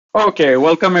Okay,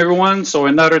 welcome everyone. So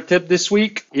another tip this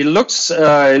week. It looks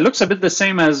a bit the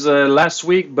same as last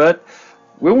week, but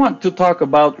we want to talk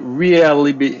about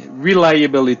reliability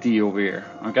over here.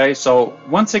 Okay, so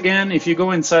once again, if you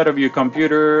go inside of your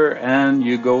computer and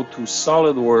you go to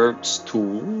SolidWorks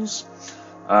tools,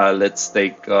 let's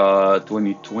take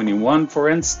 2021 for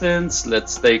instance.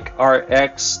 Let's take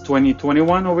RX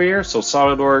 2021 over here. So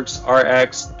SolidWorks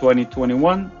RX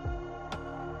 2021.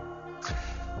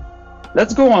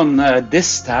 Let's go on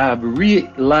this tab,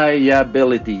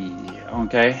 reliability.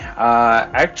 Okay,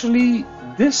 actually,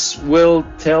 this will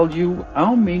tell you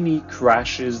how many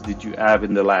crashes did you have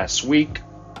in the last week,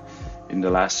 in the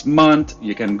last month.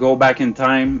 You can go back in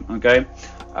time. Okay,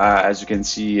 as you can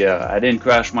see, I didn't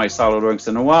crash my SolidWorks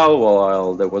in a while.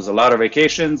 Well, there was a lot of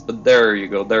vacations, but there you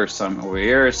go. There's some over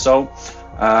here. So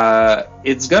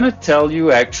it's gonna tell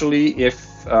you actually if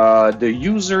the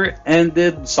user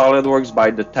ended SolidWorks by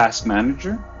the task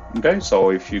manager. Okay, so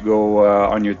if you go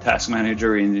on your task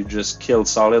manager and you just kill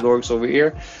SolidWorks over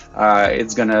here,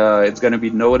 it's gonna be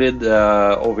noted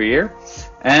over here.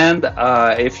 And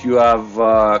if you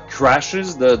have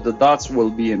crashes, the dots will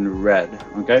be in red.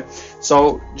 Okay,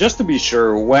 so just to be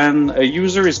sure, when a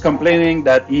user is complaining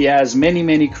that he has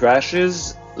many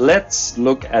crashes, let's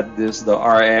look at this, the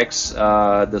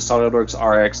the SolidWorks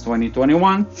RX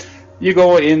 2021. You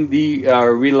go in the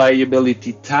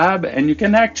reliability tab and you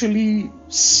can actually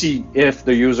see if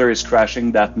the user is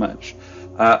crashing that much.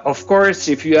 Of course,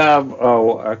 if you have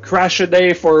a crash a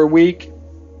day for a week,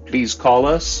 please call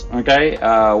us. Okay,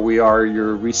 we are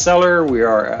your reseller.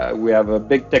 We have a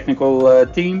big technical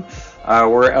team.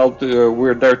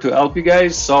 We're there to help you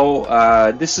guys. So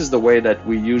this is the way that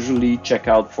we usually check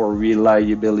out for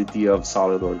reliability of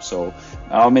SolidWorks. So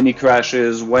how many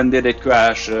crashes? When did it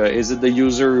crash? Is it the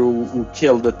user who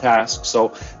killed the task?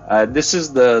 So this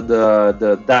is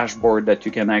the dashboard that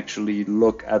you can actually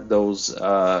look at those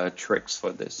tricks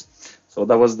for this. So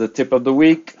that was the tip of the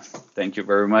week. Thank you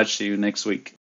very much. See you next week.